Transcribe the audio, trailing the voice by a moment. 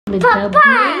with Papa, the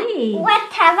blade. What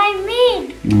have I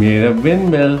made? You made a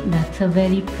windmill. That's a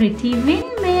very pretty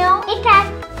windmill. It has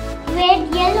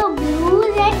red, yellow,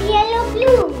 blue, red, yellow,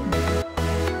 blue.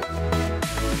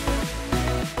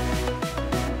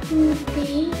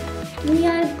 Today we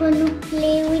are going to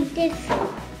play with this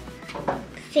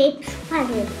shapes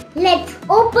puzzle. Let's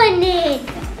open it.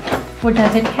 What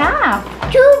does it have?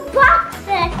 2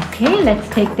 boxes. Okay, let's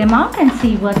take them out and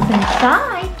see what's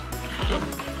inside.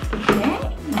 Okay.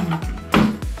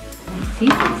 Let's see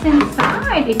what's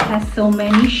inside. It has so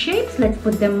many shapes. Let's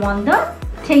put them on the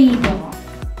table.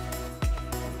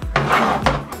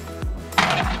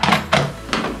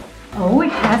 Oh,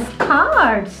 it has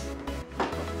cards.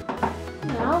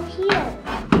 Now here.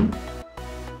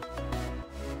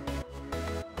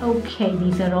 Okay,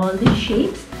 these are all the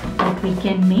shapes that we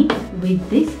can make with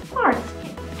these parts.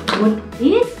 What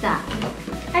is that?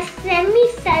 A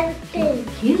semicircle.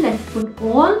 Okay, let's put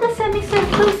all the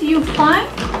semicircles you find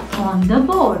on the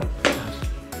board.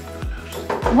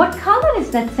 What color is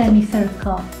that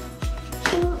semicircle?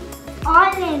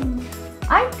 Orange.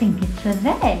 I think it's a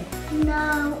red.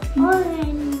 No,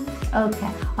 orange. Okay,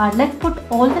 let's put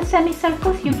all the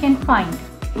semicircles you can find.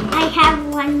 I have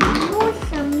one more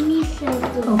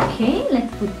semicircle. Okay,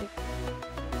 let's put it.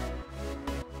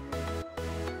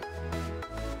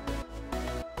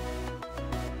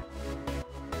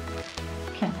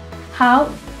 Okay,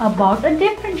 how about a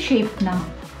different shape now?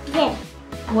 Yes.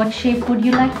 What shape would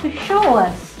you like to show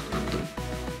us?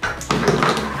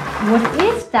 What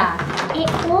is that?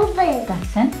 An oval.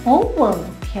 That's an oval.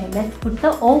 Okay, let's put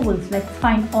the ovals. Let's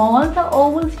find all the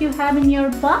ovals you have in your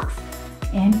box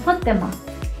and put them up.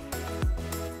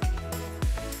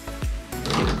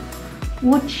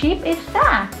 What shape is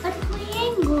that? A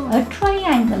triangle. A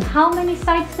triangle. How many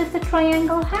sides does the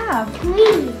triangle have?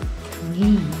 3.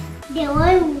 3. There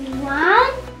were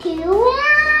 1, 2,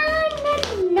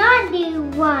 and another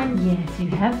one. Yes, you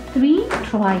have 3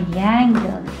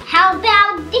 triangles. How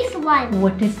about this one?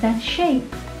 What is that shape?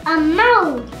 A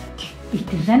mouth.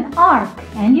 It is an arc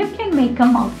and you can make a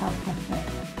mouth out of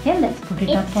it. Okay, let's put it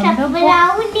It's up on the a board.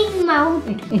 frowning mouth.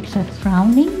 It's a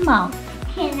frowning mouth.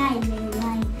 Can I make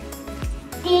like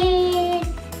this?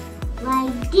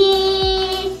 Like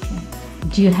this?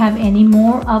 Do you have any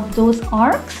more of those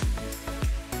arcs?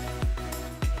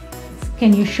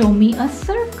 Can you show me a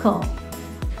circle?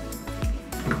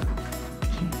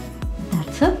 Okay.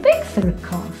 That's a big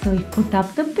circle. So you put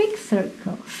up the big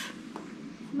circles.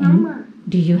 Mama,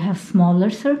 Do you have smaller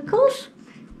circles?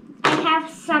 I have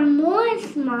some more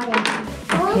smaller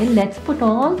circles. Okay, let's put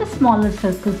all the smaller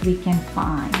circles we can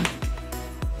find.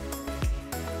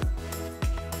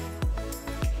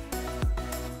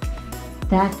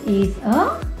 That is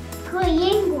a,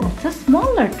 Triangle. that's a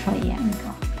smaller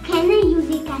triangle. Can I use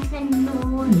it as a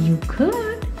nose? You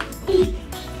could.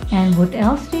 And what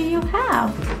else do you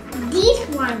have? This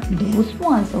one. Those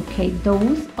ones, okay,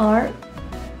 those are,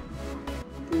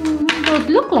 those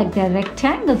look like they're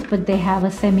rectangles, but they have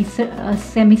a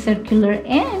semicircular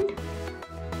end.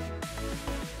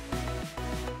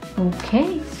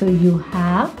 Okay, so you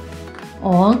have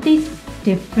all these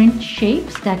different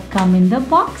shapes that come in the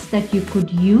box that you could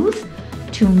use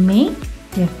to make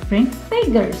different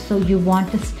figures. So you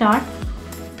want to start,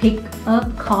 pick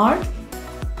a card.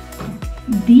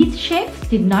 These shapes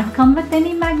did not come with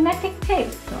any magnetic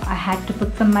tape, so I had to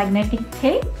put some magnetic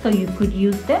tape so you could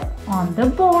use them on the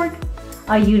board.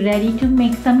 Are you ready to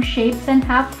make some shapes and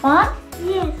have fun?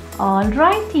 Yes.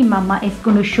 Alrighty, Mama is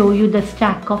going to show you the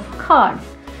stack of cards.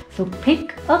 So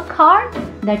pick a card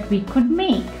that we could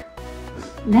make.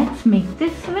 Let's make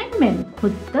this windmill.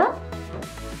 Put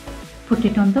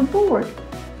it on the board.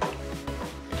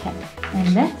 Okay,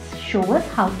 and let's show us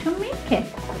how to make it.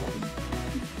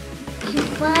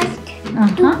 First,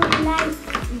 do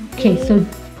like Okay, this. so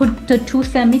put the 2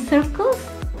 semicircles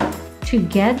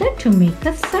together to make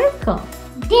a circle.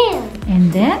 There.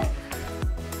 And then,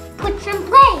 Put some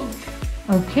blades.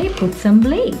 okay, put some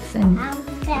blades and How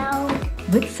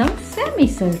about with some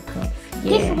semicircles.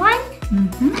 this one?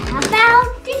 How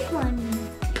about this one?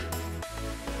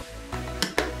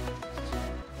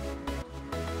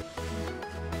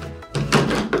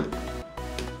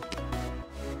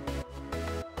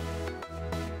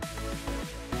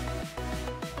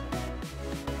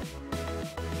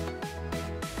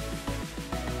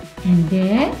 And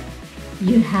there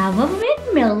you have a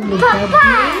windmill with Papa, a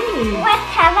blade. what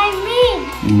have I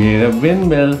made? You made a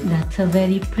windmill. That's a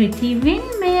very pretty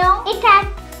windmill. It has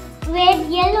red,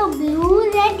 yellow,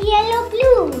 blue, red, yellow,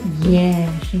 blue.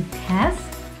 Yes, it has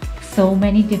so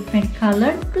many different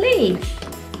colored blades.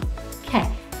 Okay,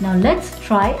 now let's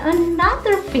try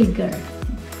another figure.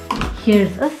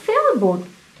 Here's a sailboat.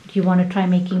 Do you want to try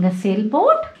making a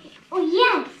sailboat? Oh,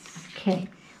 yes. Okay.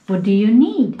 What do you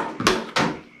need?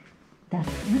 That's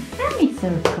a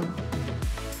semicircle.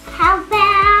 How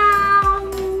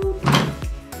about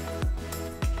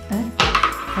A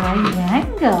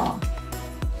triangle.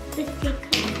 the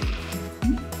sticker?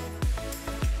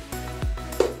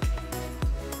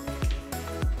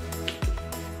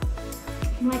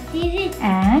 What is it?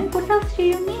 And what else do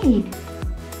you need?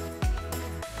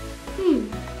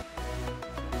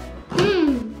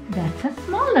 That's a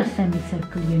smaller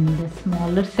semicircle. You need a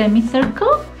smaller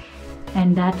semicircle.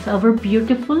 And that's our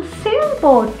beautiful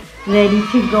sailboat ready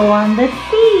to go on the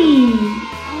sea.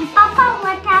 And Papa,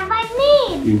 what have I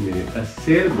made? You made a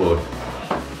sailboat.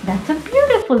 That's a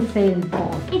beautiful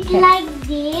sailboat. It's Okay. like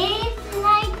this,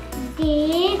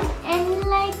 and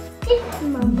like this,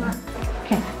 Mama.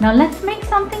 Okay, now let's make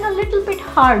something a little bit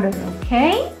harder,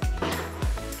 okay?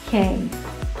 Okay,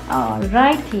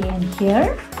 alrighty, and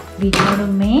here we're going to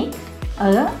make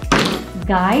a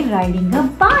guy riding a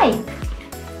bike.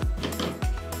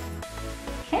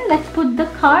 Okay, let's put the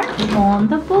card on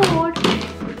the board.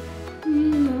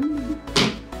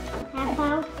 How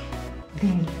about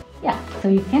There. Yeah, so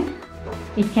it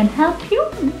can help you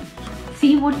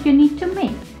see what you need to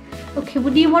make. Okay,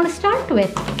 what do you want to start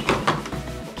with?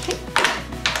 Okay.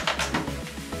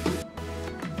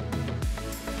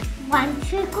 one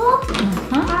circle?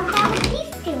 Uh-huh. How about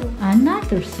these two?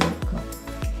 Another circle.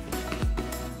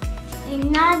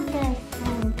 Another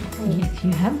circle. Yes,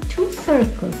 you have two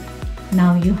circles.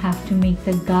 Now you have to make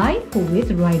the guy who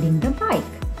is riding the bike.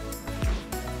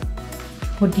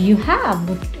 What do you have?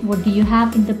 What do you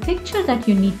have in the picture that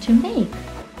you need to make?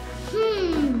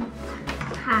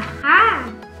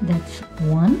 Ha. That's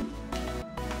one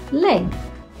leg.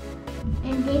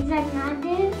 And there's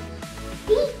another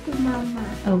feet, Mama.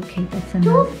 Okay, that's 2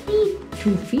 another feet.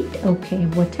 2 feet. Okay,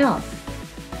 what else?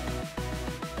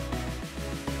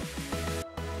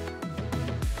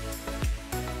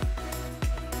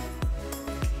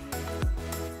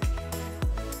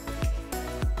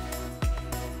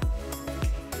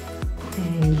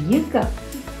 There you go.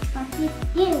 What is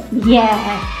this?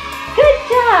 Yes, good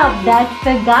job. That's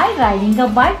the guy riding a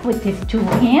bike with his 2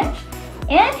 hands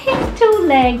and his 2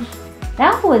 legs.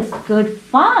 That was good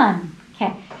fun.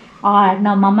 Okay. Alright,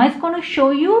 now Mama is going to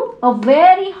show you a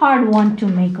very hard one to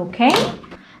make, okay?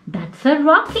 That's a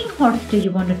rocking horse. Do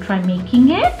you want to try making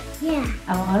it? Yeah.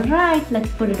 Alright, let's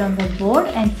put it on the board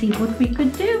and see what we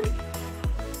could do.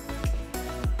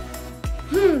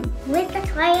 With a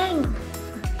triangle.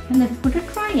 And let's put a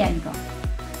triangle.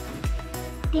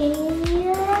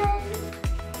 There.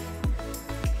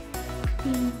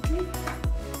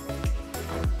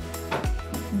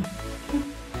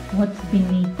 What's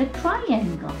beneath the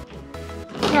triangle?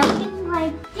 Something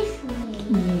like this way.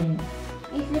 Yes.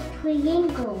 It's a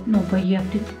triangle. No, but you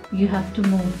have to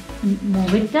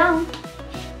move it down.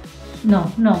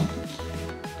 No.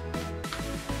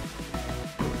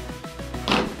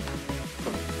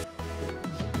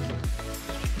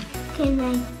 Can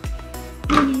I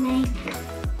do like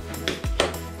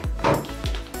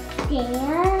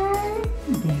there?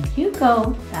 There you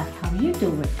go. That's how you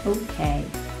do it. Okay.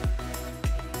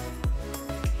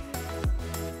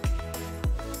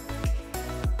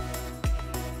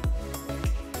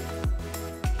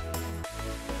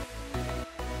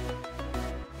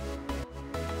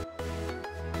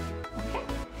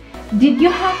 Did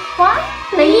you have fun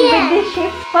playing with this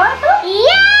shaped puzzle?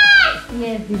 Yes!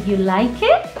 Yes. Did you like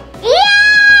it?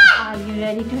 Yeah! Are you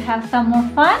ready to have some more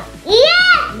fun?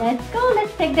 Yes! Let's go.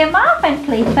 Let's take them off and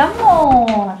play some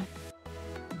more.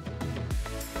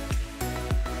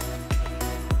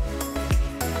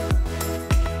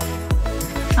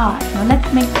 Alright, now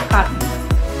let's make the carton.